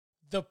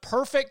The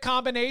perfect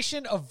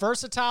combination of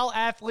versatile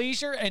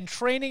athleisure and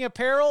training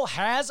apparel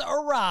has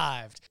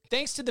arrived.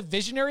 Thanks to the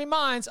visionary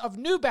minds of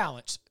New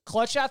Balance,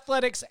 Clutch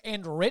Athletics,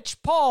 and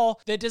Rich Paul,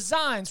 the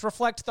designs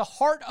reflect the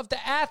heart of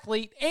the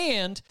athlete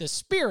and the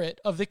spirit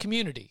of the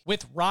community.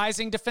 With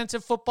rising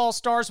defensive football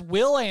stars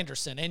Will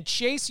Anderson and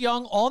Chase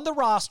Young on the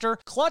roster,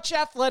 Clutch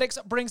Athletics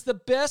brings the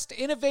best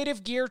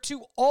innovative gear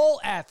to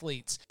all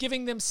athletes,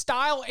 giving them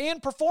style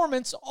and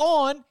performance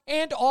on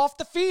and off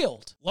the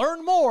field.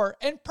 Learn more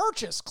and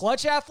purchase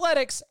Clutch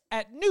Athletics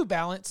at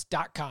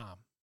newbalance.com.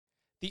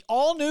 The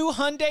all-new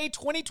Hyundai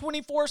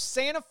 2024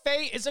 Santa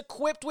Fe is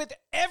equipped with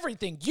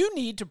everything you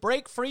need to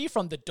break free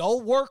from the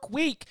dull work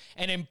week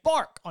and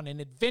embark on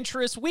an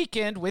adventurous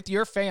weekend with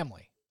your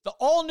family. The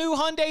all-new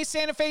Hyundai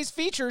Santa Fe's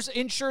features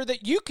ensure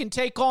that you can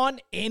take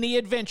on any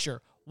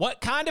adventure.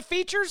 What kind of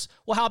features?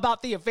 Well, how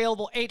about the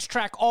available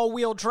H-Track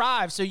all-wheel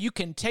drive so you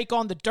can take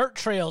on the dirt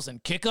trails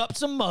and kick up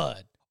some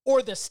mud?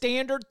 Or the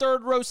standard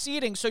third-row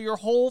seating so your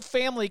whole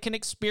family can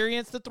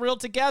experience the thrill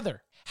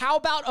together? How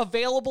about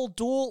available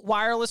dual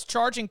wireless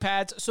charging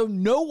pads so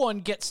no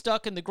one gets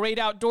stuck in the great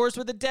outdoors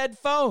with a dead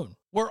phone?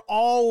 We're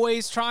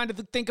always trying to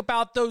think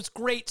about those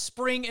great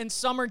spring and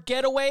summer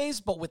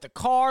getaways, but with a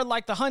car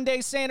like the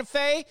Hyundai Santa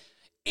Fe,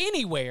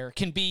 anywhere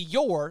can be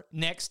your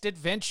next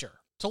adventure.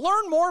 To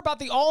learn more about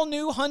the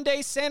all-new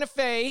Hyundai Santa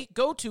Fe,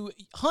 go to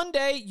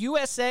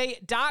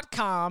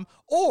HyundaiUSA.com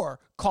or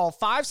call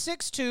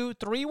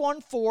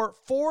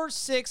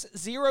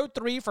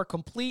 562-314-4603 for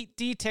complete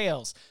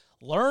details.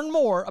 Learn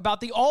more about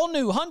the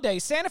all-new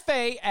Hyundai Santa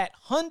Fe at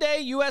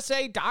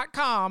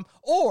HyundaiUSA.com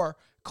or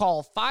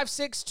call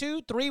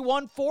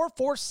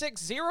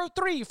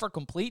 562-314-4603 for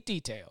complete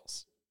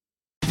details.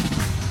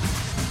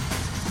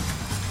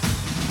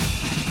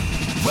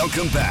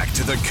 Welcome back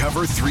to the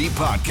Cover 3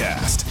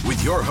 podcast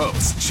with your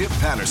hosts, Chip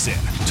Patterson,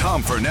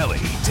 Tom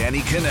Fornelli, Danny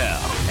Cannell,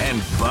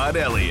 and Bud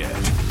Elliott.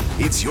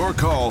 It's your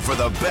call for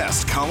the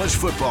best college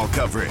football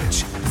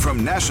coverage,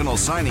 from National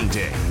Signing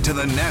Day to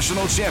the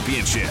National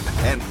Championship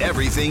and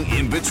everything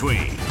in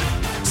between.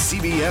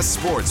 CBS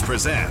Sports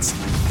presents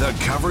the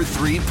Cover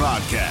 3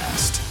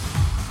 podcast.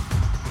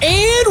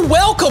 And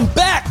welcome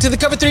back to the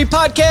Cover 3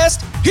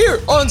 podcast here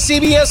on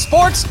CBS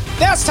Sports.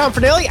 That's Tom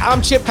Fornelli.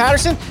 I'm Chip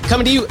Patterson,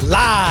 coming to you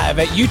live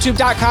at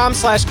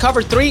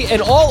youtube.com/cover3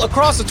 and all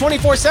across the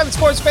 24/7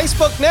 Sports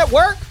Facebook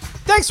network.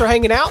 Thanks for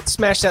hanging out.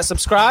 Smash that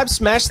subscribe,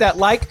 smash that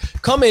like.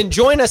 Come and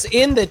join us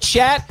in the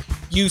chat.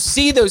 You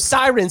see those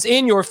sirens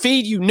in your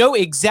feed. You know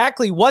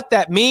exactly what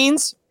that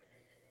means.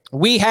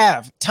 We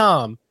have,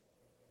 Tom,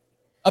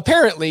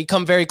 apparently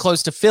come very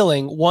close to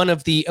filling one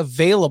of the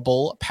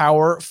available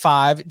Power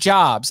 5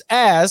 jobs,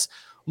 as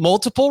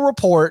multiple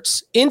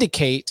reports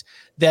indicate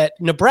that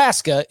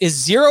Nebraska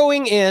is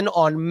zeroing in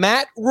on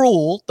Matt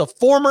Rhule, the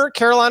former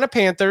Carolina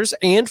Panthers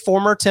and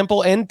former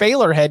Temple and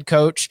Baylor head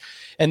coach,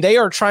 and they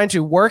are trying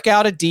to work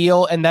out a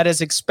deal, and that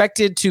is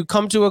expected to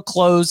come to a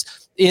close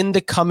in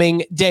the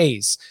coming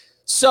days.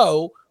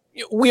 So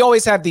we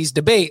always have these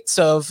debates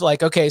of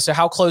like, okay, so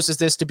how close is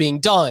this to being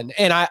done?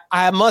 And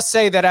I must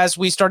say that as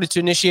we started to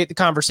initiate the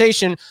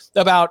conversation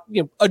about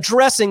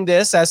addressing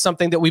this as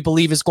something that we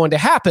believe is going to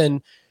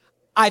happen,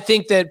 I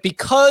think that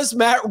because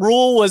Matt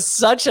Rhule was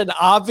such an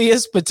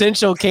obvious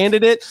potential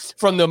candidate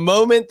from the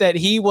moment that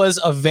he was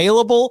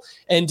available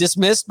and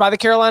dismissed by the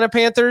Carolina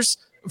Panthers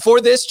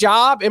for this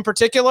job in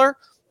particular,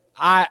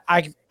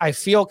 I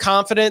feel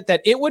confident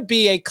that it would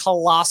be a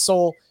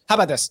colossal, how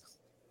about this?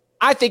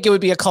 I think it would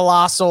be a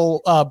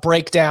colossal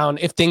breakdown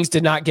if things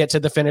did not get to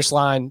the finish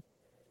line.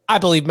 I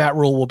believe Matt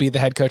Rhule will be the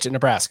head coach at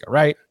Nebraska,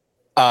 right?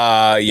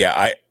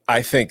 Yeah,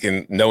 I think,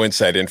 and no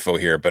inside info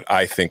here, but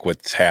I think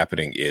what's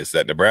happening is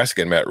that Nebraska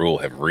and Matt Rhule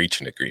have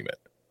reached an agreement.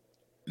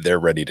 They're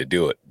ready to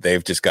do it.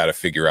 They've just got to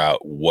figure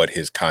out what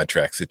his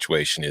contract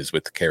situation is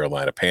with the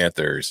Carolina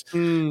Panthers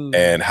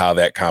and how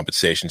that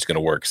compensation is going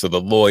to work. So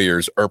the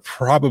lawyers are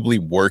probably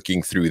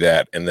working through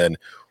that. And then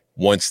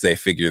once they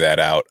figure that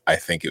out, I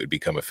think it would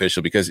become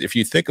official. Because if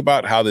you think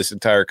about how this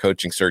entire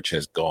coaching search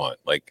has gone,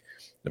 like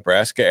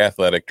Nebraska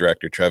Athletic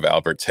Director Trev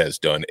Alberts has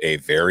done a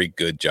very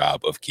good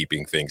job of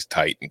keeping things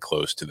tight and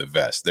close to the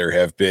vest. There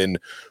have been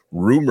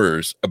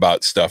rumors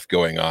about stuff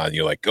going on.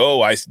 You're like,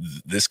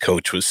 this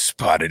coach was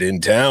spotted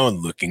in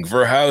town looking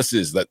for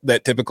houses,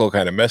 that typical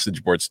kind of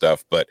message board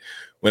stuff. But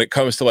when it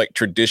comes to like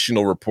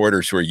traditional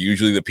reporters who are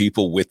usually the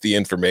people with the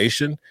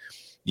information,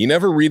 you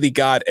never really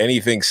got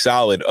anything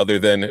solid other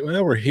than,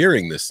 well, we're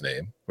hearing this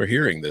name.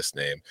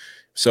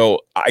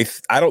 So I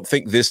don't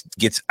think this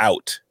gets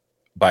out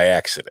by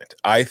accident.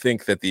 I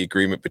think that the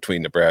agreement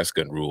between Nebraska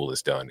and Rhule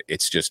is done.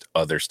 It's just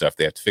other stuff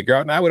they have to figure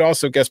out. And I would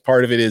also guess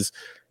part of it is,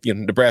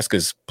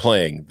 Nebraska's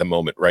playing the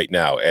moment right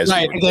now as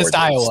against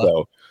Iowa.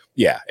 So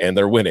yeah, and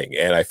they're winning.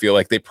 And I feel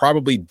like they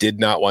probably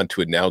did not want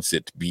to announce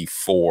it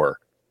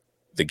before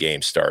the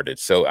game started.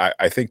 So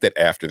I think that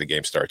after the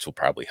game starts will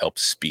probably help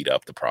speed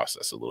up the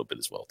process a little bit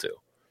as well too.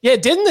 Yeah,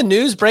 didn't the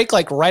news break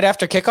like right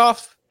after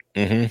kickoff?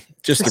 Mm-hmm.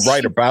 Just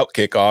right about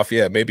kickoff.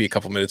 Yeah, maybe a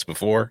couple minutes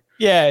before.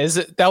 Yeah,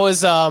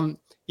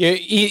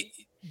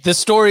 the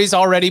story's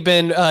already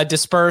been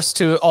dispersed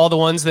to all the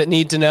ones that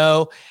need to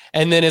know.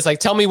 And then it's like,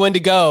 tell me when to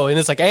go. And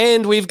it's like,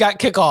 and we've got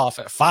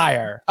kickoff.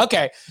 Fire.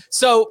 Okay.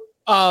 So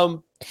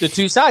the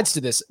two sides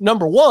to this.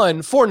 Number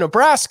one, for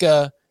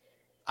Nebraska,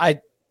 I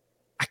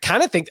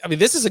kind of think,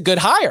 this is a good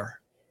hire,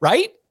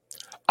 right?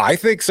 I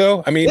think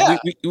so. I mean, yeah.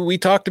 we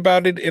talked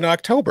about it in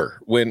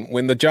October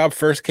when the job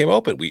first came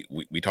open.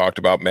 We talked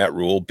about Matt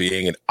Rhule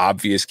being an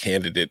obvious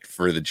candidate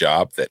for the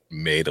job that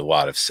made a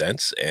lot of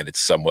sense. And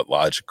it's somewhat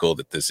logical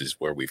that this is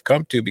where we've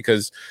come to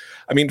because,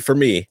 for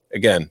me,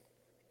 again,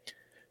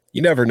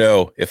 you never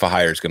know if a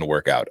hire is going to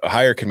work out. A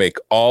hire can make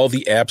all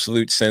the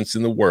absolute sense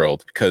in the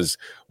world because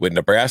when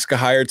Nebraska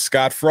hired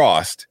Scott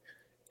Frost,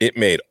 it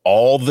made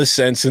all the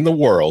sense in the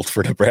world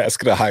for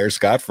Nebraska to hire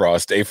Scott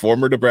Frost, a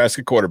former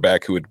Nebraska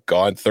quarterback who had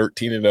gone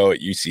 13-0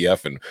 at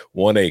UCF and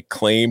won a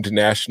claimed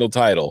national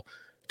title,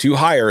 to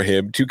hire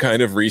him to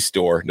kind of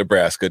restore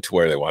Nebraska to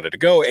where they wanted to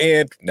go.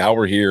 And now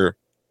we're here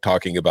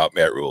talking about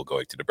Matt Rhule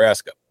going to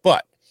Nebraska.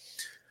 But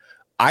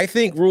I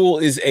think Rhule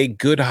is a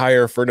good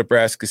hire for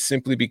Nebraska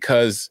simply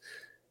because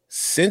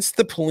since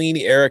the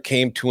Pelini era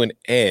came to an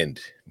end,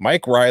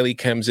 Mike Riley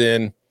comes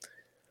in.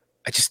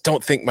 I just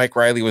don't think Mike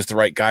Riley was the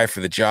right guy for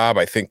the job.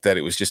 I think that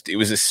it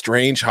was a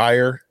strange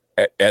hire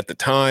at the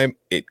time.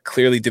 It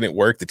clearly didn't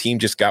work. The team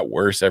just got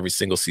worse every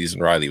single season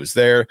Riley was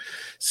there.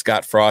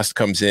 Scott Frost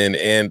comes in,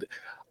 and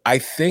I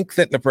think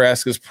that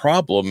Nebraska's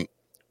problem,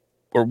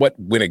 or what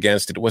went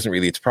against it, wasn't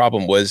really its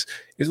problem, was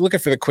looking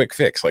for the quick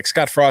fix. Like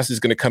Scott Frost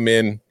is going to come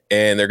in,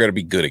 and they're going to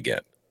be good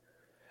again.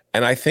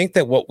 And I think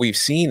that what we've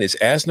seen is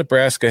as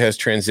Nebraska has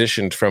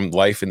transitioned from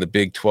life in the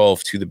Big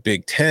 12 to the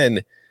Big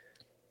 10,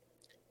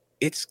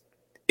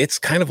 it's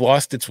kind of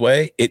lost its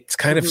way. It's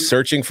kind of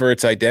searching for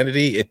its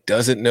identity. It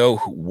doesn't know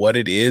what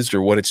it is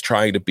or what it's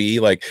trying to be.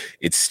 Like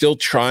it's still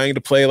trying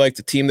to play like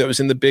the team that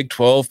was in the Big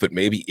 12, but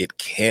maybe it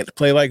can't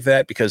play like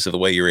that because of the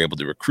way you're able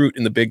to recruit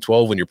in the Big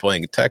 12 when you're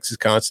playing in Texas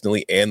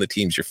constantly and the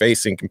teams you're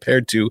facing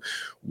compared to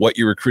what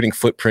your recruiting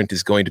footprint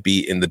is going to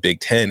be in the Big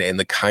 10 and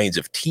the kinds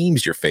of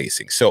teams you're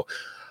facing. So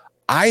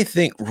I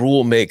think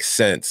Rhule makes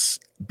sense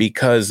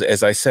because,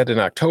 as I said in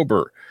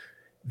October,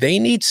 they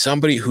need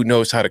somebody who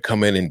knows how to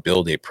come in and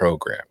build a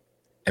program.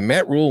 And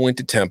Matt Rhule went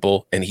to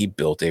Temple and he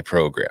built a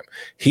program.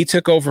 He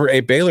took over a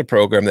Baylor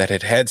program that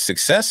had had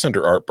success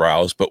under Art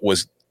Briles, but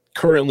was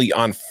currently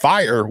on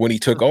fire when he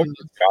took over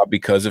the job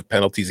because of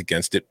penalties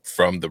against it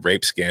from the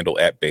rape scandal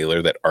at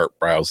Baylor that Art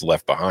Briles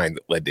left behind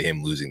that led to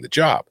him losing the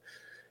job.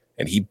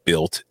 And he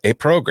built a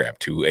program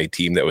to a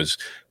team that was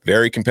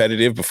very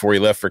competitive before he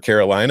left for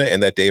Carolina,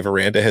 and that Dave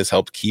Aranda has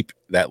helped keep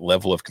that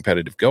level of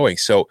competitive going.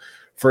 So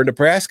for a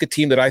Nebraska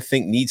team that I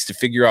think needs to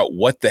figure out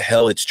what the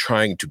hell it's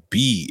trying to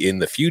be in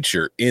the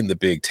future in the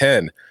Big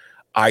 10,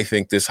 I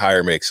think this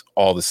hire makes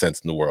all the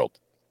sense in the world.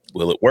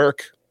 Will it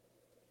work?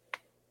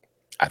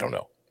 I don't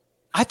know.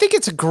 I think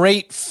it's a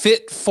great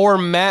fit for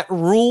Matt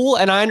Rhule,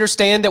 and I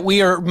understand that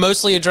we are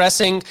mostly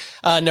addressing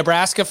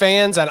Nebraska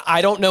fans, and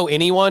I don't know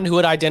anyone who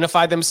would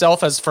identify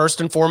themselves as first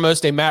and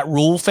foremost a Matt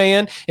Rhule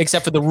fan,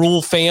 except for the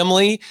Rhule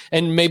family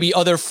and maybe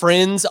other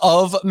friends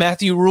of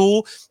Matthew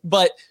Rhule.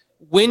 But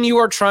when you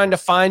are trying to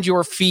find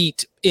your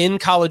feet in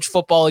college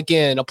football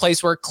again, a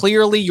place where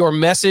clearly your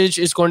message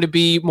is going to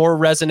be more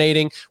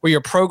resonating, where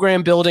your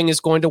program building is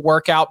going to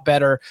work out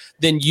better,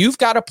 then you've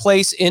got a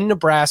place in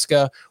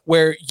Nebraska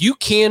where you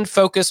can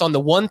focus on the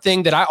one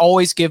thing that I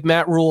always give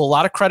Matt Rhule a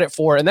lot of credit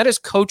for, and that is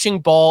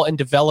coaching ball and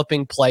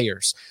developing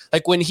players.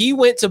 Like when he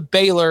went to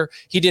Baylor,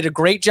 he did a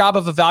great job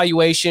of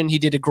evaluation. He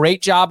did a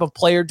great job of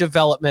player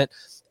development.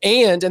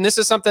 And this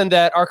is something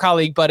that our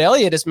colleague Bud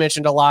Elliott has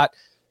mentioned a lot,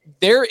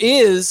 there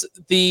is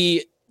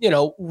the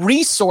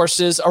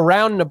resources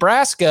around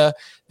Nebraska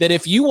that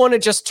if you want to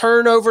just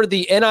turn over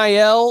the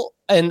NIL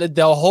and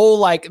the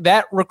whole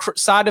that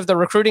side of the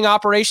recruiting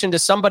operation to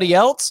somebody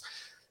else,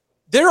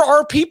 there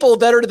are people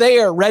that are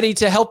there ready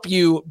to help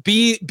you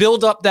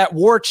build up that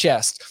war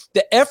chest.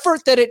 The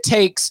effort that it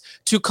takes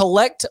to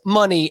collect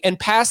money and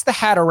pass the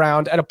hat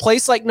around at a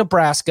place like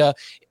Nebraska,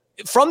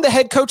 from the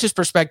head coach's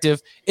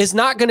perspective, is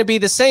not going to be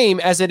the same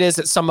as it is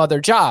at some other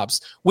jobs,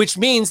 which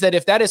means that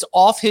if that is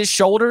off his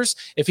shoulders,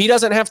 if he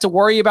doesn't have to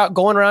worry about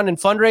going around and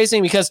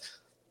fundraising, because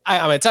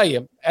I'm going to tell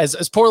you,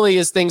 as poorly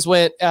as things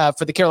went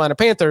for the Carolina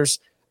Panthers,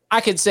 I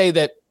could say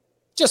that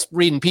just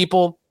reading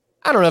people,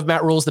 I don't know if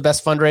Matt Rhule's the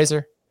best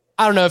fundraiser.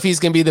 I don't know if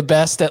he's going to be the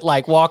best at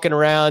walking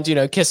around,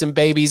 kissing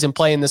babies and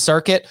playing the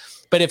circuit.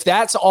 But if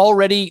that's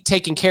already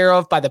taken care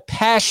of by the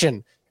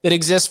passion that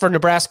exists for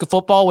Nebraska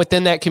football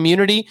within that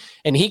community,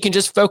 and he can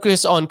just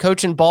focus on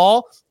coaching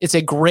ball, it's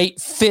a great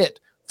fit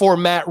for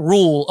Matt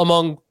Rhule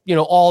among,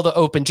 all the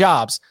open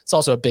jobs. It's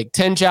also a Big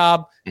 10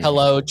 job.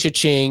 Hello,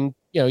 cha-ching,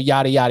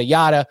 yada, yada,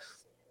 yada.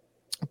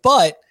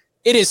 But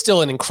it is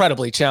still an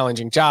incredibly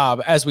challenging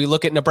job as we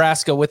look at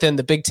Nebraska within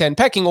the Big 10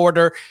 pecking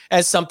order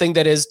as something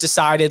that is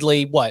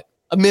decidedly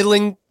a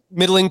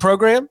middling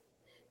program.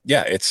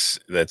 Yeah, it's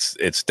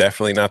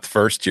definitely not the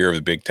first tier of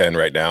the Big 10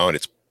 right now, and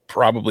it's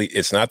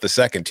not the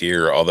second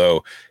tier,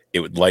 although it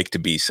would like to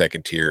be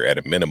second tier at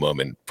a minimum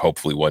and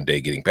hopefully one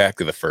day getting back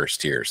to the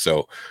first tier.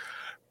 So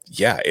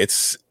yeah, it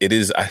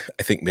is. I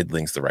think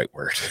middling's the right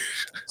word.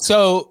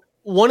 So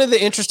one of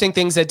the interesting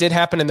things that did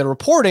happen in the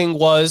reporting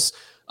was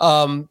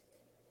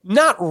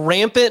not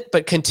rampant,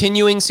 but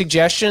continuing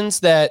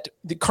suggestions that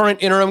the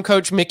current interim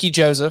coach, Mickey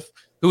Joseph,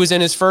 who is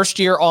in his first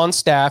year on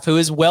staff, who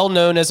is well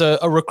known as a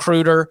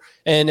recruiter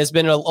and has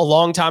been a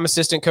long-time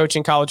assistant coach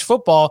in college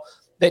football,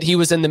 that he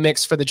was in the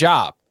mix for the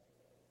job.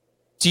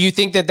 Do you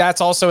think that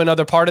that's also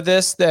another part of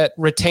this, that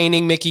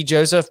retaining Mickey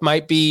Joseph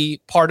might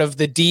be part of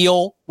the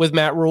deal with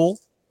Matt Rhule?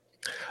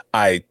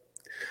 I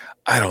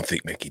don't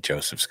think Mickey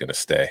Joseph's going to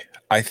stay.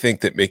 I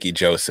think that Mickey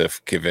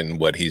Joseph, given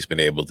what he's been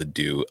able to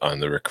do on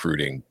the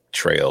recruiting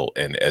trail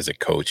and as a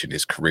coach in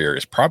his career,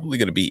 is probably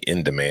going to be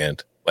in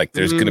demand. Like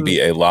there's going to be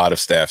a lot of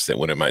staffs that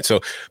wouldn't mind.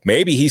 So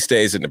maybe he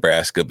stays at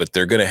Nebraska, but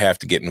they're going to have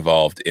to get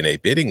involved in a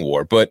bidding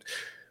war. But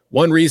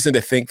one reason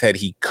to think that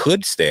he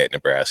could stay at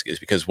Nebraska is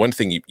because one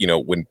thing,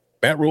 when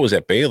Matt Rhule was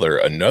at Baylor,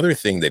 another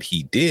thing that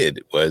he did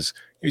was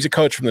he was a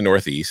coach from the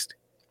Northeast.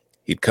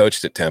 He'd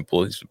coached at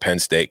Temple. He's a Penn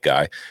State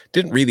guy.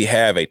 Didn't really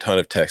have a ton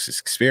of Texas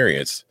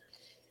experience.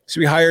 So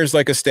he hires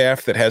like a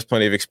staff that has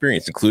plenty of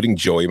experience, including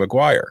Joey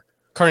McGuire,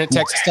 current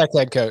Texas Tech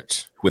head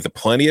coach, with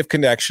plenty of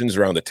connections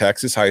around the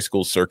Texas high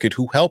school circuit,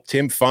 who helped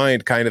him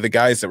find kind of the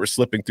guys that were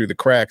slipping through the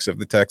cracks of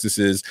the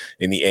Texases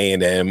and the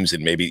A&Ms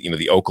and maybe,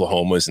 the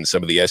Oklahomas and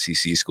some of the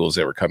SEC schools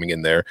that were coming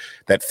in there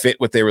that fit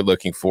what they were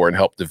looking for and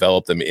helped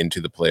develop them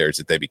into the players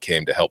that they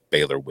became to help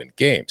Baylor win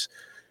games.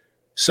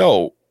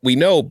 So we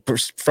know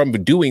from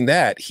doing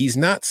that, he's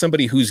not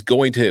somebody who's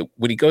going to,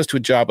 when he goes to a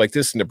job like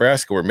this in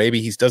Nebraska, where maybe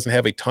he doesn't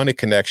have a ton of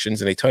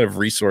connections and a ton of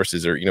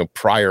resources or,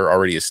 prior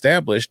already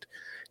established,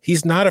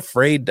 he's not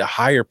afraid to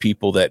hire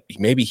people that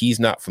maybe he's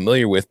not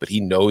familiar with, but he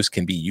knows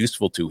can be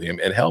useful to him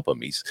and help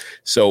him.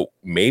 So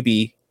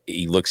maybe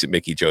he looks at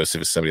Mickey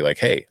Joseph as somebody like,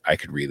 hey, I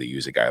could really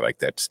use a guy like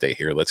that to stay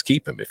here. Let's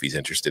keep him if he's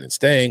interested in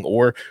staying,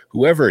 or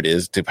whoever it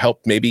is, to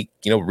help maybe,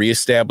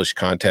 reestablish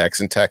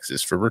contacts in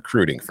Texas for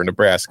recruiting for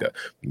Nebraska.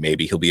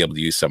 Maybe he'll be able to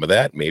use some of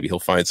that. Maybe he'll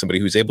find somebody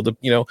who's able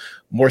to,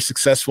 more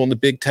successful in the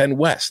Big Ten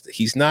West.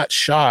 He's not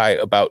shy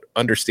about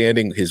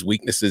understanding his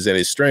weaknesses and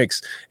his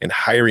strengths and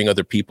hiring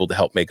other people to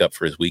help make up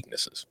for his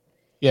weaknesses.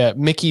 Yeah.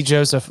 Mickey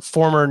Joseph,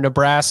 former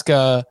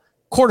Nebraska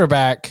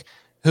quarterback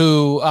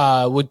who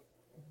would,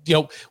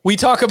 we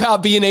talk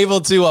about being able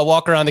to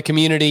walk around the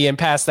community and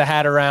pass the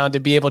hat around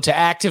and be able to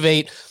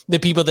activate the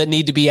people that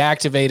need to be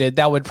activated.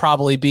 That would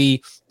probably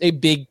be a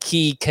big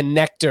key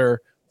connector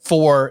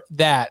for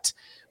that.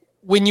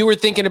 When you were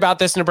thinking about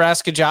this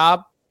Nebraska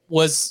job,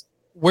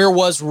 where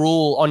was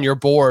Rhule on your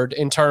board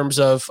in terms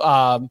of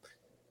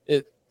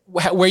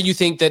where you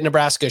think that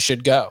Nebraska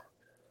should go?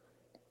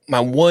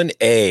 My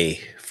 1A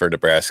for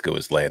Nebraska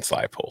was Lance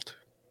Leipold,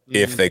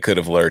 if they could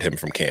have lured him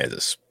from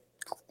Kansas.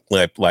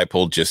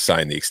 Leipold just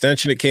signed the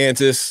extension at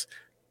Kansas.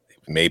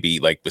 Maybe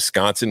like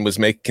Wisconsin was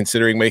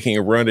considering making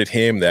a run at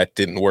him. That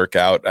didn't work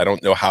out. I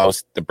don't know how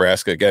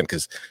Nebraska, again,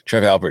 because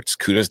Trev Alberts,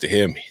 kudos to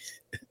him.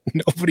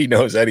 Nobody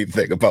knows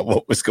anything about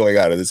what was going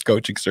on in this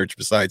coaching search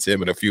besides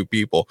him and a few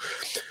people.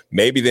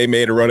 Maybe they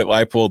made a run at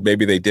Leipold.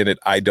 Maybe they didn't.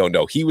 I don't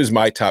know. He was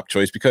my top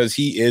choice because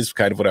he is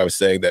kind of what I was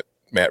saying, that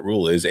Matt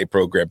Rhule is a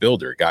program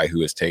builder, a guy who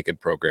has taken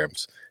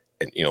programs.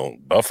 And,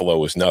 Buffalo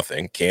was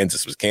nothing.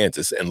 Kansas was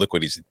Kansas. And look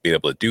what he's been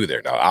able to do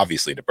there. Now,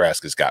 obviously,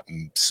 Nebraska's got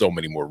so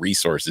many more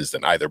resources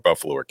than either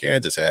Buffalo or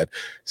Kansas had.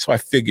 So I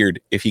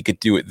figured if he could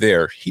do it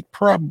there, he'd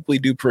probably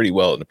do pretty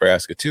well in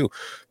Nebraska, too.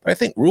 But I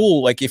think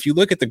Rhule, like if you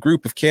look at the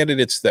group of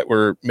candidates that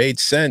made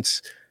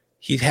sense,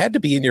 he had to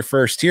be in your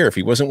first tier. If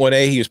he wasn't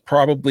 1A, he was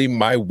probably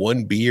my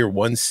 1B or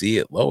 1C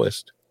at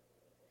lowest.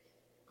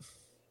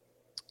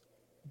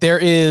 There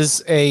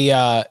is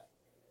a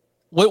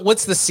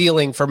what's the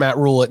ceiling for Matt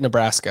Rhule at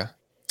Nebraska?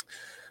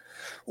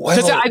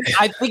 Because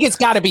I think it's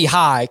got to be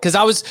high.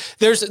 Because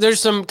there's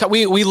some,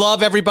 we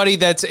love everybody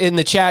that's in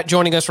the chat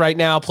joining us right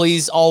now.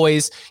 Please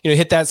always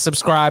hit that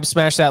subscribe,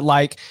 smash that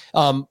like.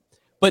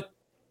 But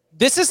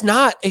this is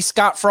not a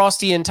Scott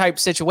Frostian type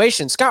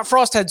situation. Scott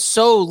Frost had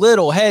so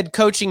little head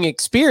coaching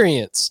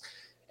experience.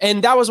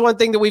 And that was one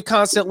thing that we've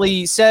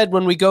constantly said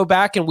when we go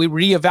back and we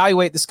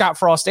reevaluate the Scott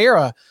Frost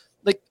era,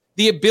 like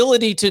the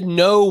ability to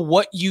know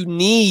what you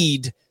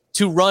need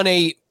to run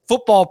a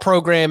football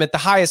program at the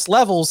highest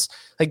levels.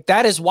 Like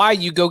that is why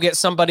you go get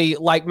somebody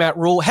like Matt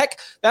Rhule. Heck,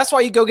 that's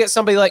why you go get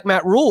somebody like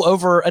Matt Rhule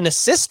over an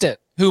assistant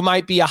who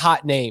might be a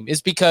hot name, is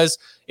because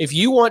if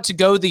you want to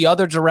go the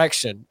other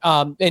direction,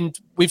 and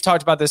we've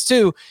talked about this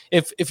too,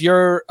 if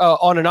you're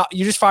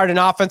you just fired an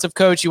offensive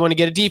coach, you want to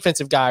get a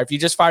defensive guy. If you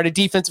just fired a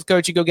defensive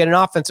coach, you go get an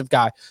offensive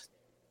guy.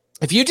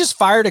 If you just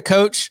fired a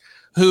coach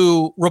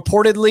who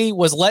reportedly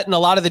was letting a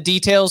lot of the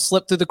details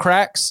slip through the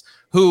cracks,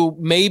 who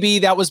maybe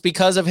that was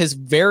because of his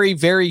very,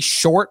 very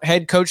short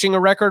head coaching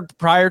record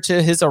prior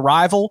to his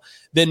arrival,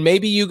 then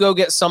maybe you go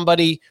get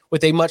somebody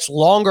with a much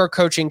longer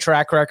coaching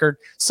track record,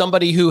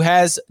 somebody who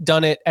has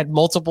done it at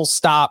multiple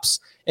stops.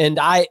 And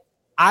I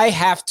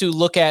have to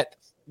look at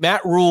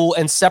Matt Rhule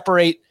and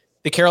separate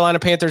the Carolina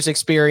Panthers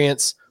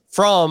experience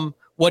from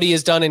what he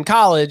has done in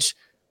college,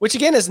 which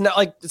again is not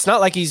like, it's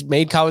not like he's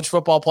made college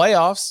football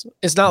playoffs.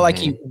 It's not like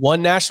he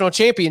won national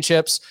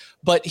championships,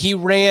 but he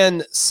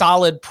ran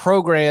solid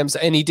programs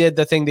and he did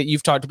the thing that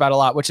you've talked about a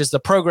lot, which is the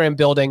program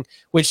building,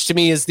 which to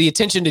me is the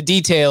attention to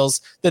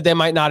details that they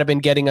might not have been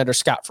getting under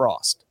Scott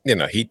Frost.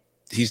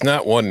 He's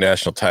not won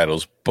national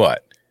titles,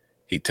 but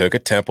he took a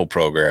Temple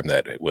program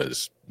that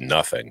was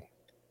nothing.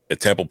 A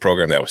Temple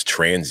program that was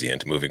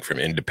transient, moving from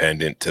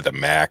independent to the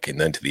MAC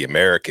and then to the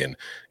American.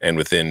 And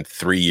within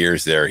 3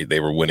 years there, they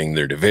were winning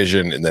their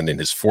division. And then in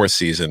his fourth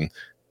season,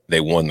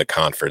 they won the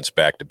conference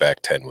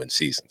back-to-back 10-win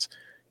seasons.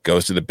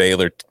 Goes to the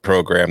Baylor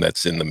program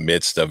that's in the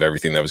midst of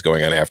everything that was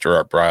going on after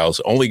Art Briles.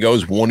 Only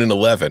goes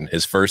 1-11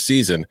 his first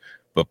season.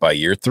 But by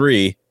year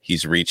 3,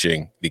 he's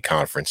reaching the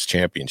conference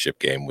championship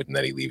game when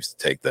then he leaves to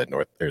take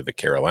the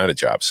Carolina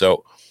job.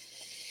 So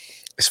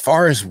as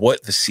far as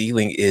what the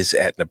ceiling is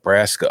at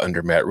Nebraska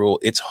under Matt Rhule,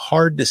 it's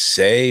hard to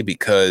say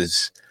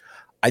because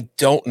I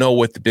don't know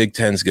what the Big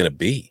Ten is going to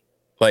be.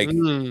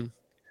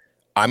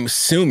 I'm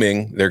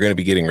assuming they're going to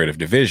be getting rid of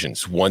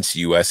divisions once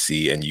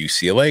USC and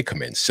UCLA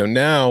come in. So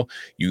now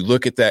you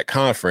look at that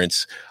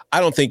conference. I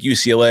don't think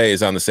UCLA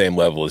is on the same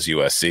level as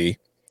USC.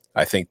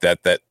 I think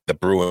that the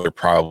Bruins are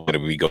probably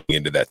going to be going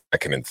into that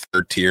second and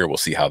third tier. We'll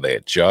see how they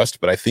adjust.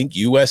 But I think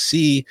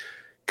USC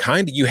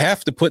you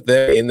have to put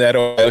them in that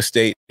Ohio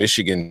State,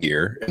 Michigan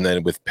tier, and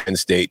then with Penn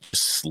State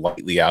just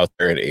slightly out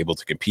there and able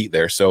to compete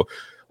there. So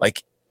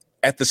like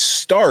at the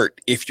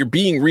start, if you're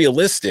being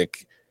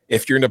realistic,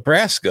 if you're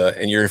Nebraska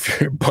and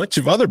if you're a bunch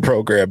of other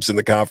programs in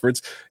the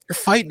conference, you're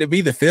fighting to be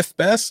the 5th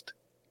best.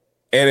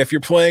 And if you're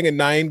playing a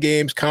 9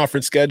 games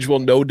conference schedule,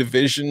 no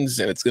divisions,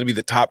 and it's going to be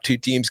the top 2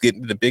 teams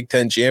getting to the Big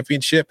Ten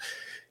championship,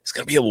 it's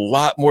going to be a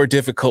lot more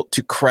difficult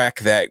to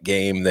crack that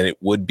game than it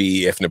would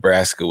be if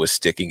Nebraska was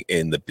sticking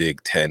in the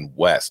Big Ten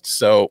West.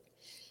 So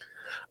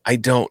I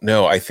don't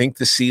know. I think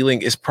the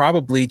ceiling is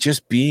probably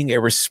just being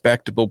a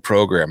respectable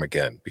program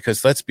again,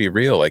 because let's be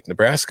real, like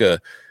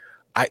Nebraska,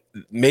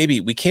 maybe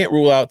we can't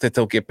rule out that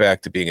they'll get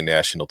back to being a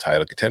national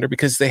title contender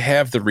because they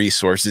have the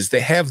resources,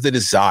 they have the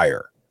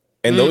desire.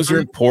 And those are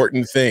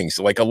important things.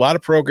 Like a lot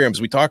of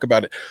programs, we talk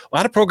about it, a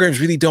lot of programs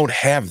really don't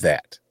have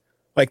that.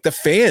 Like the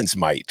fans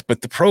might,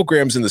 but the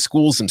programs and the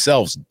schools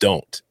themselves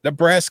don't.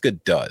 Nebraska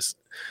does.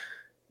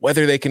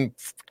 Whether they can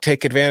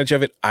take advantage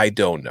of it, I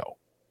don't know.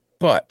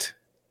 But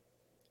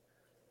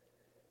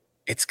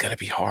it's going to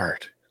be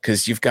hard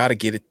because you've got to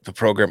get the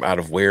program out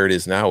of where it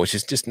is now, which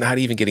is just not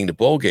even getting to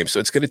bowl games. So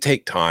it's going to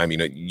take time.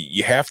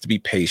 You have to be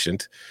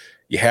patient.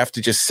 You have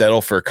to just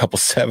settle for a couple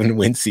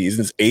 7-win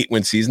seasons,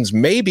 8-win seasons.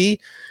 Maybe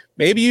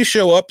you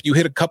show up, you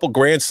hit a couple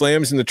grand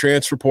slams in the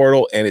transfer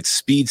portal, and it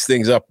speeds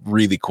things up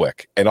really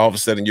quick. And all of a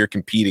sudden, you're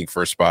competing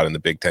for a spot in the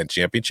Big Ten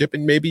championship,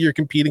 and maybe you're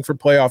competing for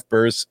playoff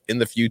berths in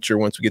the future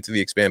once we get to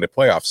the expanded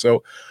playoffs.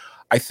 So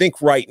I think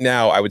right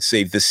now, I would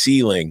say the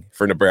ceiling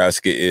for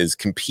Nebraska is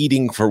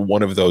competing for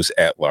one of those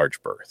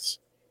at-large berths.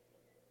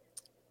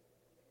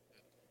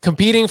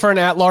 Competing for an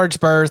at-large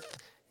berth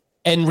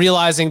and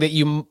realizing that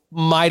you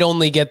might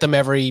only get them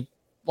every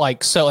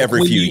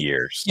few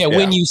years. Yeah,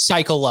 when you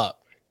cycle up.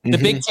 The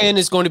Big Ten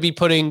is going to be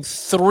putting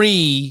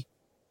 3,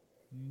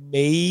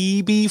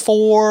 maybe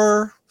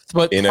 4,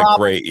 but in a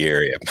great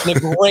year. Yeah. In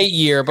a great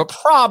year, but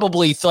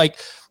probably like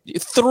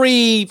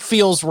 3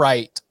 feels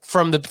right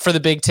for the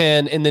Big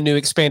Ten in the new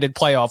expanded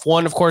playoff.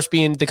 1, of course,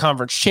 being the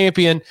conference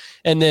champion,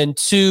 and then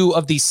 2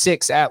 of the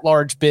 6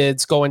 at-large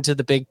bids go into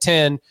the Big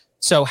Ten.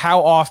 So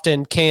how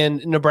often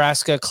can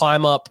Nebraska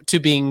climb up to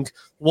being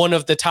one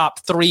of the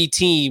top 3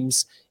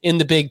 teams in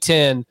the Big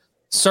Ten?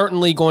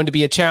 Certainly going to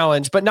be a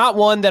challenge, but not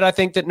one that I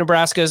think that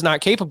Nebraska is not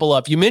capable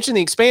of. You mentioned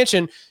the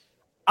expansion.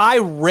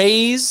 As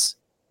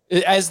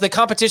the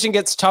competition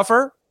gets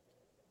tougher,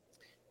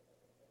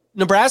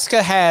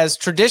 Nebraska has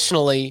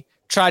traditionally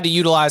tried to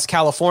utilize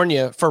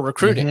California for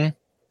recruiting.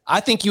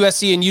 I think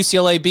USC and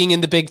UCLA being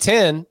in the Big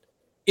Ten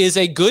is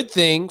a good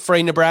thing for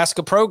a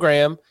Nebraska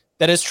program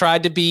that has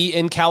tried to be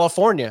in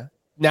California.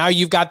 Now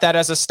you've got that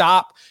as a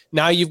stop.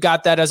 Now you've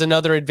got that as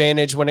another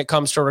advantage when it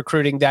comes to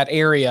recruiting that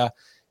area.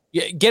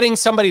 Getting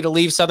somebody to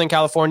leave Southern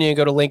California and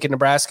go to Lincoln,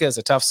 Nebraska is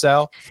a tough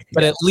sell,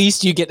 but at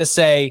least you get to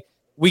say,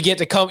 we get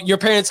to come, your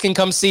parents can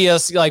come see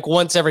us like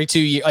once every 2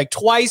 years, like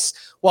twice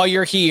while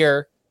you're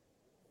here.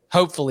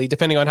 Hopefully,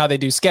 depending on how they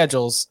do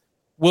schedules,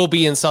 we'll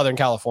be in Southern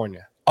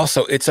California.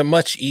 Also, it's a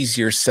much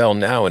easier sell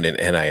now in an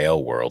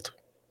NIL world.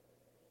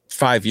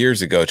 5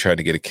 years ago, tried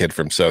to get a kid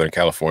from Southern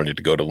California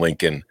to go to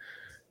Lincoln.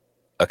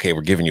 Okay,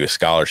 we're giving you a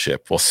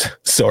scholarship. Well,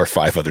 so are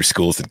 5 other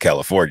schools in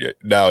California.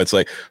 Now it's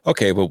like,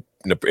 okay, well,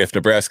 if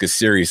Nebraska's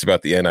serious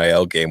about the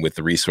NIL game with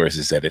the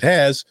resources that it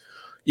has,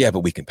 yeah, but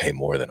we can pay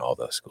more than all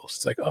those schools.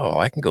 It's like, oh,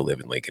 I can go live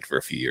in Lincoln for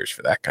a few years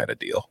for that kind of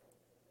deal.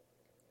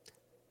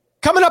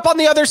 Coming up on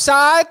the other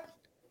side,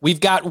 we've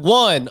got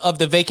one of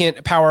the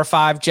vacant Power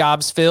 5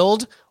 jobs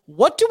filled.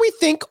 What do we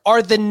think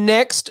are the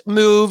next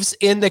moves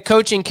in the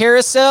coaching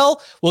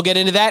carousel? We'll get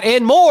into that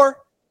and more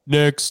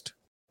next.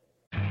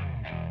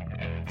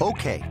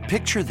 Okay,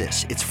 picture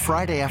this. It's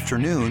Friday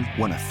afternoon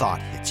when a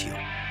thought hits you.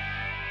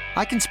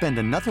 I can spend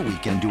another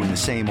weekend doing the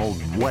same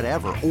old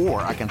whatever,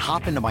 or I can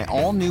hop into my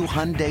all-new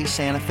Hyundai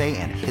Santa Fe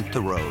and hit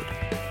the road.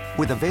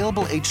 With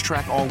available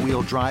H-Track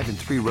all-wheel drive and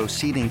 3-row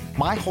seating,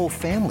 my whole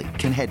family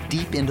can head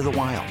deep into the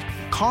wild.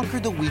 Conquer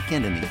the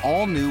weekend in the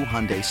all-new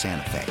Hyundai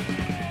Santa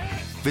Fe.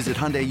 Visit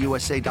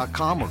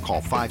HyundaiUSA.com or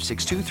call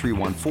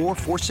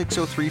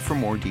 562-314-4603 for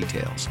more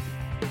details.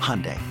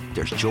 Hyundai,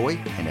 there's joy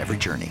in every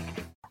journey.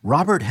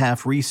 Robert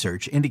Half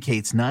research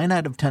indicates 9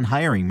 out of 10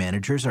 hiring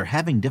managers are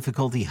having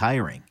difficulty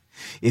hiring.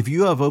 If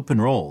you have open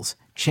roles,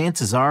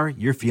 chances are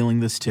you're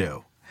feeling this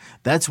too.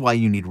 That's why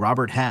you need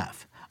Robert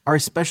Half. Our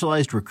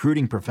specialized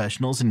recruiting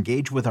professionals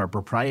engage with our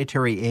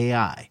proprietary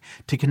AI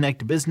to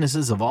connect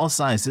businesses of all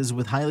sizes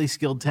with highly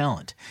skilled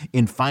talent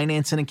in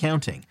finance and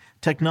accounting,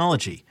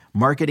 technology,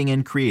 marketing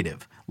and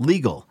creative,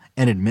 legal,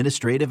 and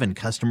administrative and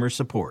customer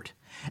support.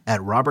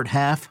 At Robert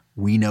Half,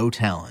 we know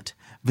talent.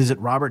 Visit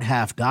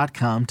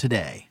roberthalf.com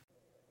today.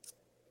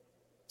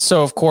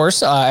 So, of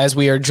course, as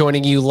we are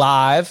joining you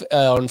live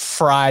on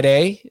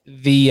Friday,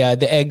 the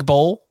Egg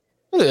Bowl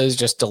is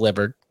just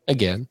delivered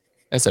again,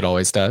 as it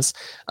always does.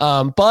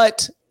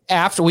 But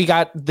after we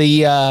got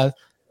the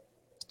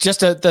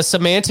the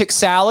semantic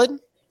salad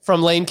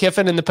from Lane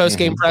Kiffin in the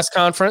postgame press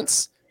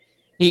conference,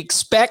 he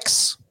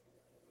expects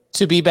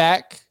to be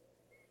back.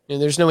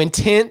 There's no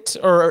intent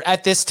or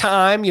at this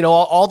time,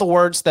 all the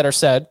words that are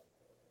said.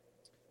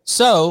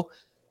 So,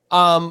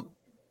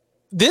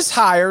 this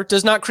hire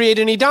does not create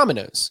any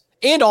dominoes.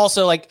 And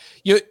also,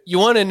 you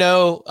want to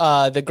know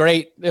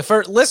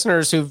for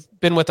listeners who've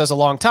been with us a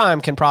long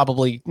time can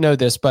probably know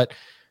this, but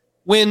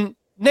when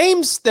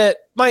names that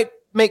might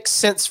make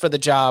sense for the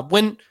job,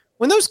 when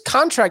those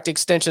contract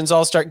extensions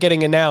all start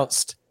getting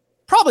announced,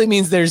 probably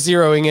means they're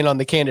zeroing in on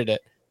the candidate.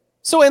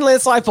 So when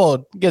Lance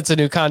Leipold gets a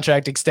new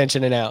contract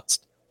extension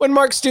announced, when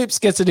Mark Stoops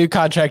gets a new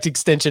contract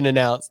extension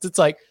announced, it's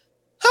like,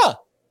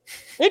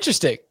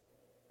 interesting.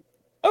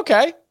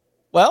 Okay,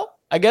 well,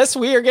 I guess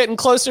we are getting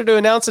closer to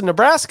announcing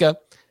Nebraska,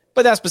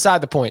 but that's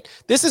beside the point.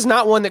 This is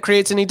not one that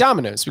creates any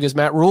dominoes because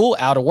Matt Rule,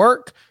 out of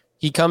work,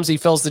 he comes, he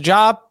fills the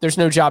job. There's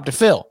no job to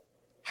fill.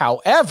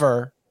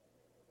 However,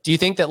 do you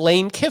think that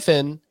Lane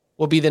Kiffin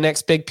will be the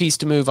next big piece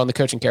to move on the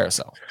coaching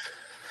carousel?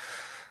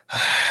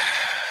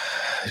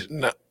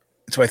 No.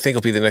 So I think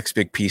he'll be the next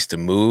big piece to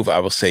move. I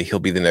will say he'll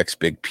be the next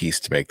big piece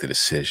to make the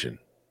decision.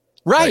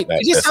 Right.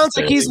 It just sounds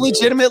like he's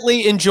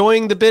legitimately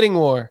enjoying the bidding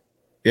war.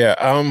 Yeah.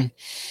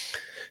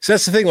 So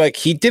that's the thing.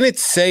 He didn't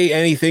say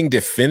anything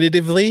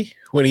definitively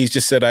when he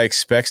just said, I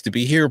expect to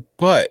be here.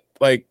 But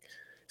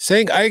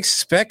saying I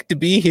expect to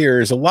be here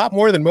is a lot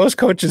more than most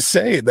coaches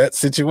say in that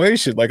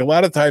situation. A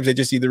lot of times they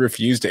just either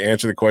refuse to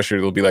answer the question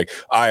or they'll be like,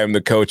 I am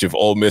the coach of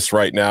Ole Miss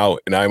right now,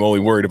 and I'm only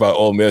worried about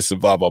Ole Miss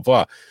and blah, blah,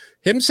 blah.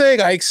 Him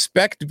saying I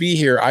expect to be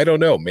here, I don't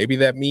know. Maybe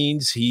that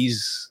means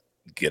he's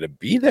gonna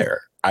be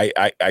there.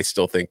 I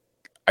still think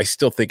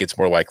it's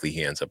more likely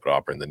he ends up at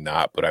Auburn than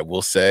not. But I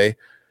will say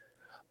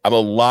I'm a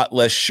lot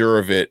less sure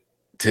of it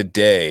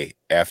today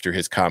after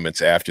his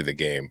comments after the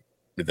game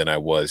than I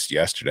was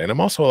yesterday. And I'm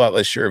also a lot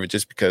less sure of it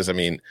just because,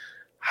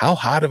 how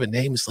hot of a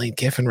name is Lane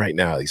Kiffin right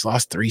now? He's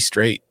lost 3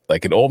 straight.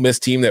 An Ole Miss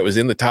team that was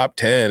in the top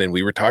 10, and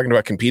we were talking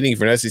about competing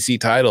for an SEC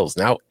titles,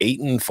 now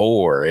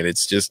 8-4. And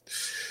it's just,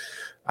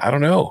 I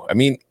don't know.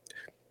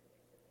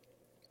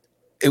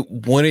 It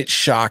wouldn't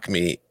shock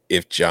me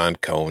if John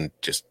Cohn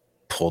just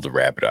pulled a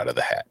rabbit out of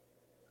the hat.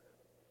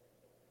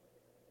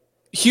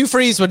 Hugh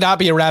Freeze would not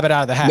be a rabbit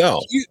out of the hat.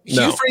 No,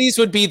 Hugh Freeze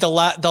would be the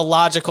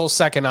logical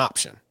second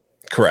option.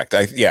 Correct.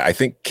 I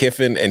think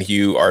Kiffin and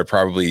Hugh are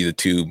probably the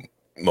 2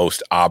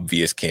 most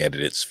obvious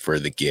candidates for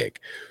the gig,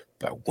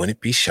 but I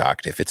wouldn't be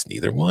shocked if it's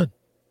neither one.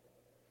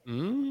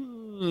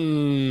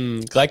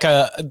 Like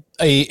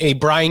a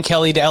Brian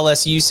Kelly to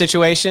LSU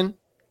situation?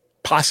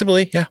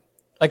 Possibly, yeah.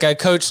 Like a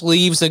coach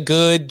leaves a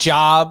good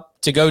job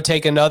to go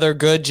take another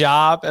good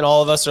job, and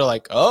all of us are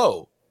like,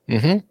 oh.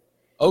 Mm-hmm.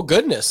 Oh,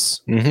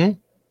 goodness. Mm-hmm.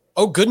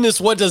 Oh, goodness,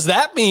 what does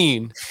that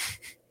mean?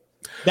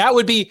 That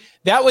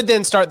would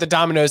then start the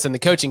dominoes in the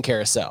coaching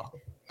carousel.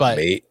 But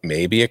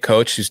maybe a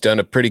coach who's done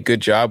a pretty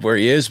good job where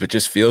he is, but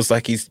just feels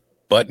like he's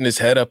butting his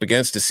head up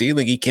against a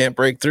ceiling he can't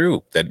break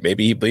through, that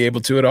maybe he'd be able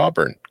to at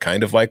Auburn.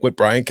 Kind of like what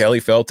Brian Kelly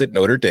felt at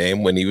Notre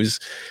Dame when he was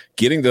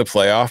getting to the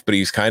playoff, but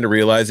he's kind of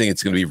realizing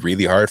it's going to be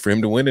really hard for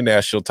him to win a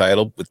national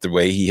title with the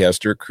way he has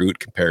to recruit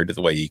compared to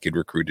the way he could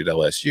recruit at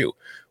LSU.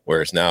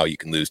 Whereas now you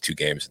can lose 2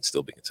 games and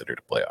still be considered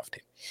a playoff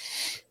team.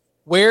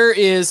 Where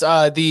is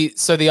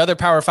the other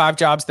Power 5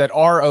 jobs that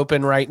are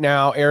open right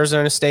now?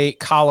 Arizona State,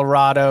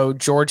 Colorado,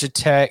 Georgia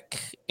Tech,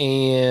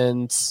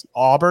 and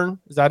Auburn.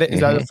 Is that it?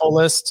 Is that a full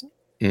list?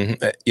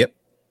 Mm-hmm. Yep.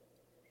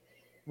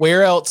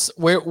 Where else?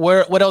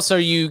 What else are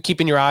you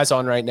keeping your eyes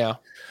on right now?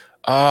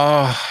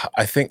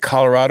 I think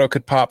Colorado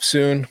could pop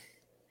soon.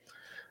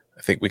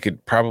 I think we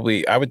could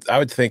probably. I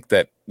would think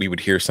that we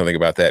would hear something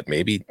about that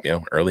maybe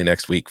early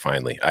next week.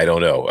 Finally, I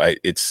don't know. I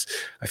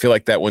feel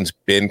like that one's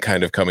been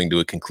kind of coming to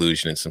a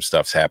conclusion, and some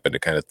stuff's happened to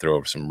kind of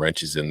throw some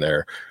wrenches in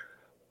there.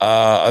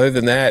 Other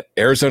than that,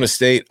 Arizona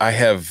State, I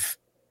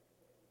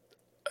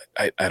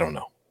don't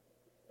know.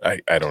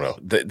 I don't know.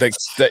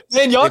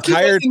 Man, y'all keep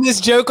making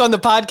this joke on the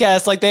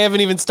podcast like they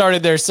haven't even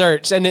started their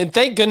search. And then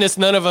thank goodness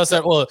none of us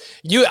are. Well,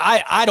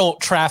 I don't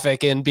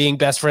traffic in being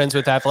best friends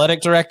with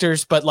athletic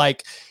directors, but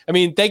like, I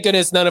mean, thank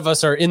goodness none of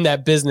us are in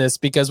that business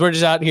because we're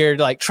just out here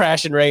like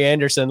trashing Ray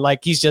Anderson.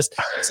 Like he's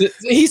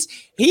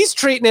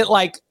treating it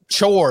like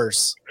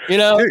chores, you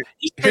know,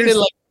 he's treating it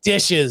like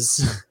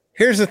dishes.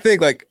 Here's the thing.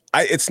 Like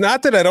it's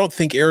not that I don't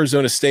think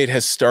Arizona State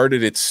has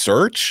started its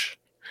search.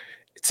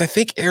 I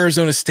think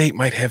Arizona State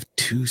might have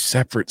two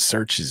separate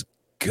searches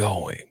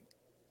going.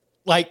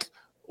 Like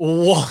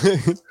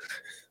what?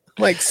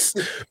 Like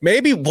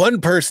maybe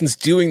one person's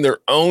doing their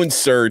own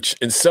search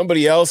and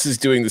somebody else is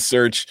doing the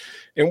search,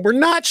 and we're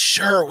not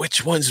sure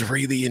which one's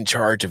really in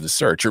charge of the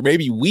search. Or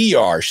maybe we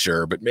are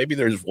sure, but maybe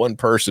there's one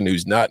person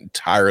who's not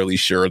entirely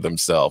sure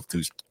themselves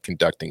who's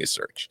conducting a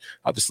search.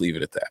 I'll just leave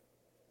it at that.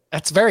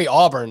 That's very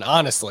Auburn,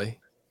 honestly.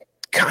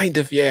 Kind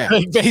of, yeah.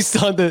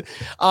 Based on the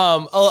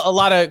a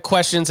lot of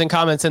questions and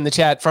comments in the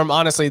chat from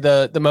honestly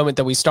the moment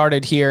that we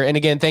started here. And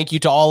again, thanks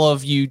to all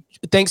of you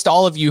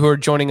who are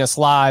joining us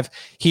live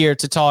here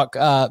to talk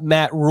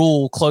Matt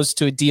Rhule close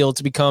to a deal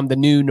to become the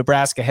new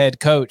Nebraska head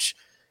coach.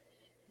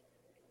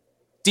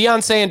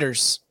 Deion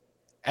Sanders,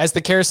 as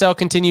the carousel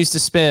continues to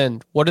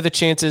spin, what are the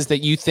chances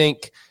that you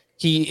think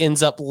he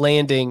ends up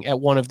landing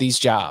at one of these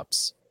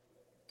jobs?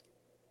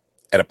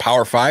 At a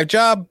Power 5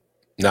 job?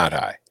 Not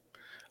high.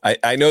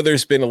 I know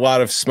there's been a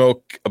lot of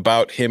smoke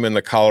about him in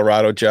the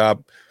Colorado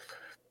job.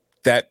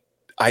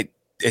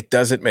 It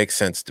doesn't make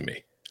sense to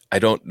me. I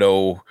don't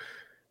know.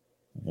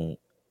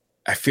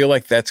 I feel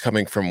like that's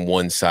coming from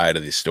one side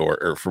of the store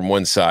or from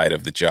one side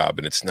of the job,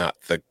 and it's not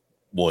the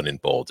one in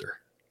Boulder.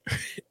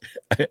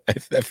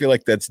 I feel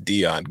like that's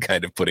Deion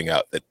kind of putting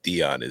out that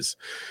Deion is,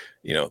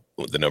 you know,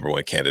 the number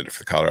one candidate for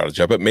the Colorado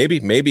job. But maybe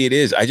it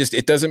is.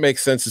 It doesn't make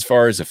sense as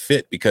far as a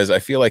fit because I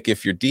feel like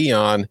if you're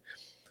Deion,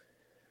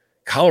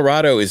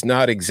 Colorado is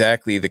not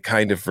exactly the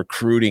kind of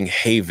recruiting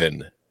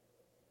haven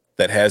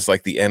that has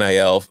like the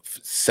NIL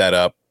set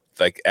up.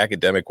 Like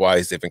academic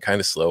wise, they've been kind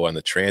of slow on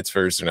the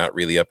transfers. They're not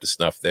really up to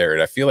snuff there.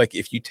 And I feel like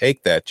if you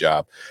take that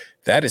job,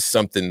 that is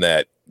something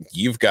that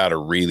you've got to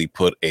really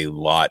put a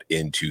lot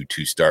into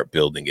to start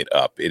building it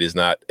up. It is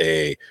not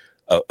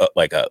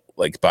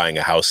like buying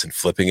a house and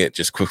flipping it,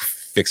 just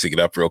fixing it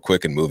up real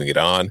quick and moving it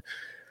on.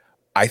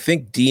 I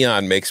think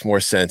Deion makes more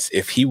sense.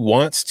 If he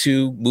wants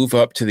to move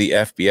up to the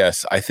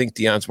FBS, I think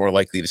Deion's more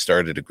likely to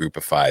start at a group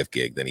of 5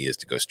 gig than he is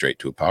to go straight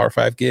to a Power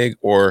 5 gig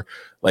or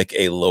like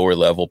a lower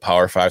level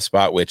Power 5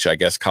 spot, which I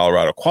guess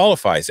Colorado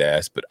qualifies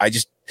as, but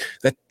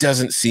that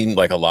doesn't seem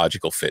like a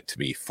logical fit to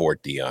me for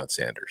Deion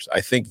Sanders.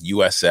 I think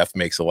USF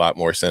makes a lot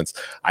more sense.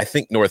 I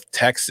think North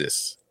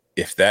Texas,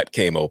 if that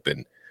came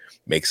open,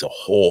 makes a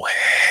whole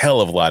hell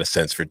of a lot of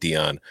sense for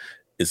Deion,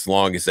 as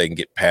long as they can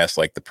get past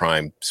like the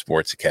Prime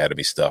Sports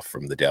Academy stuff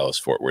from the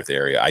Dallas-Fort Worth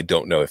area. I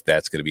don't know if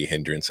that's going to be a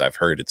hindrance. I've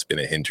heard it's been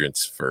a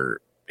hindrance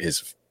for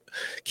his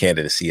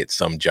candidacy at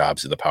some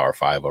jobs in the Power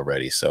 5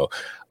 already. So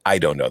I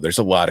don't know. There's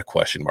a lot of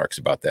question marks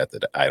about that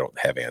I don't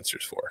have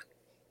answers for.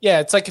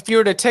 Yeah, it's like if you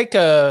were to take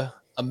a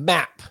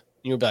map,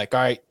 you would be like, all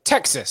right,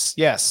 Texas,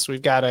 yes,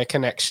 we've got a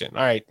connection.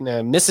 All right,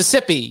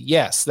 Mississippi,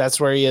 yes, that's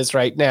where he is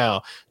right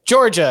now.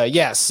 Georgia,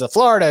 yes.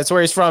 Florida, that's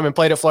where he's from and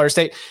played at Florida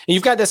State. And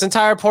you've got this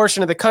entire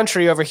portion of the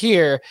country over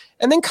here,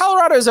 and then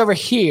Colorado's over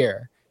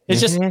here.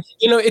 It's just,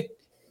 you know,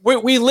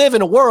 we live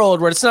in a world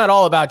where it's not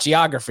all about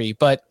geography,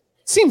 but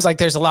it seems like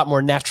there's a lot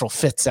more natural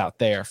fits out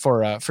there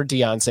for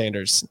Deion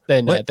Sanders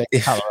than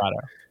Colorado.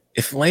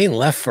 If Lane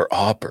left for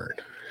Auburn,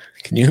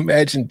 can you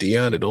imagine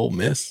Deion at Ole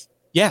Miss?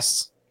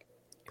 Yes.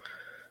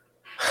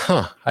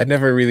 Huh. I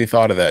never really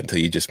thought of that until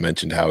you just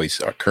mentioned how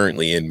he's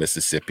currently in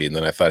Mississippi. And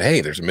then I thought,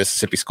 hey, there's a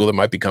Mississippi school that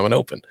might be coming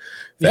open.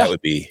 That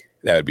would be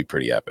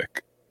pretty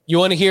epic. You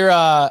want to hear,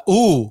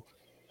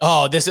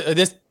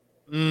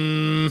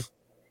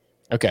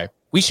 okay.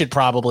 We should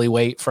probably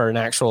wait for an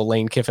actual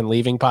Lane Kiffin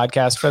leaving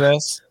podcast for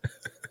this.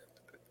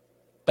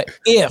 But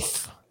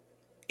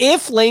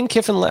if Lane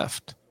Kiffin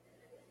left,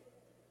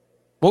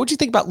 what would you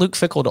think about Luke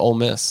Fickell to Ole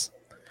Miss?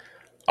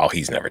 Oh,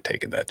 he's never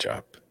taken that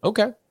job.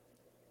 Okay.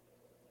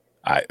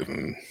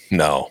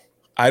 No,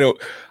 I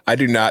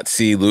do not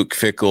see Luke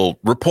Fickell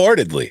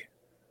reportedly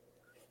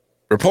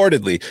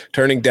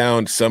turning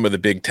down some of the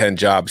Big Ten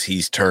jobs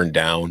he's turned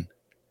down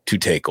to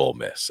take Ole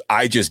Miss.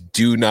 I just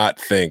do not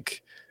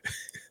think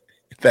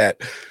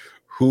that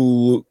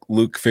who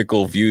Luke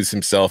Fickell views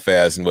himself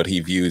as and what he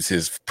views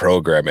his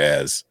program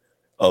as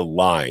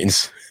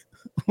aligns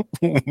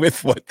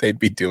with what they'd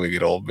be doing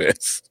at Ole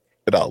Miss.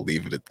 And I'll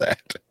leave it at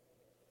that.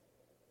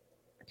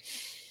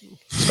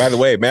 By the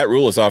way, Matt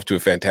Rhule is off to a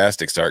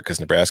fantastic start because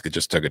Nebraska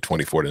just took a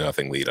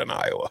 24-0 lead on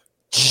Iowa.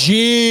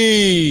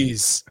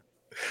 Jeez.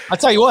 I'll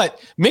tell you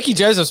what, Mickey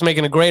Joseph's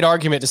making a great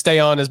argument to stay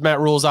on as Matt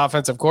Rhule's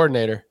offensive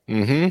coordinator.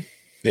 Mm-hmm.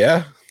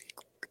 Yeah.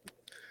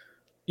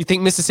 You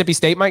think Mississippi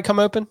State might come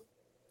open?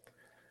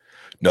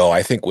 No,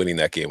 I think winning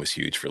that game was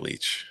huge for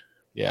Leach.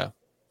 Yeah.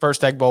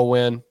 First Egg Bowl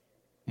win.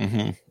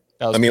 Mm-hmm.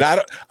 I mean,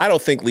 I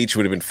don't think Leach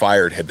would have been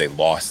fired had they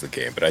lost the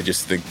game, but I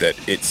just think that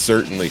it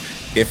certainly,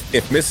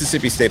 if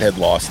Mississippi State had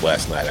lost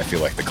last night, I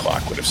feel like the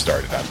clock would have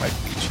started on Mike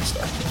Leach and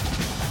started.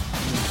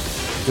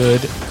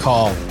 Good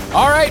call.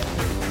 All right.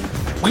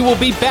 We will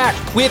be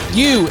back with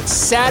you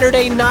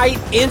Saturday night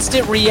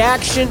instant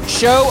reaction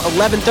show,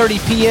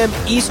 11:30 p.m.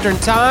 Eastern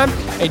time.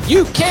 And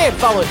you can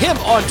follow him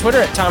on Twitter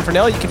at Tom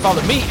Fornelli. You can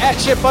follow me at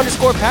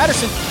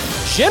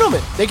Chip_Patterson.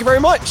 Gentlemen, thank you very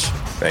much.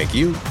 Thank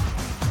you.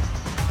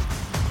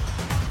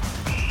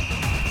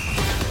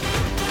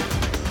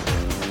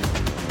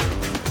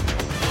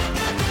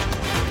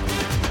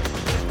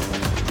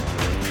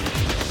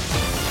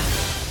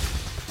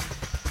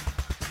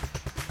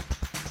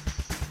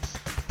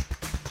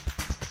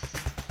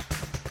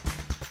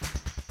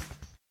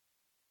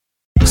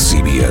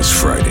 CBS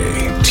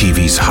Friday.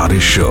 TV's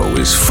hottest show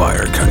is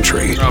Fire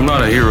Country. I'm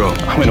not a hero.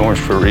 I'm in orange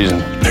for a reason.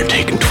 They're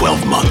taking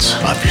 12 months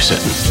off your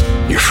sentence.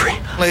 You're free.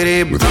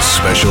 Lady. With a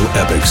special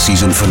epic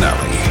season finale.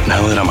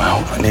 Now that I'm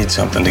out, I need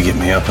something to get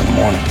me up in the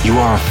morning. You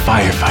are a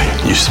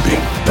firefighter. Used to be.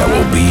 That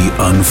will be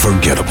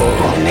unforgettable.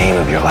 In the name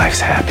of your life's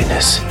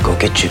happiness, go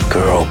get your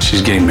girl.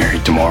 She's getting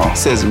married tomorrow.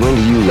 Says, when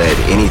do you let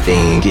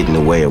anything get in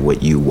the way of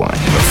what you want?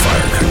 The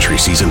Fire Country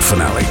season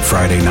finale.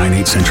 Friday,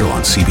 9/8 Central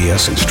on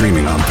CBS and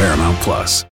streaming on Paramount+.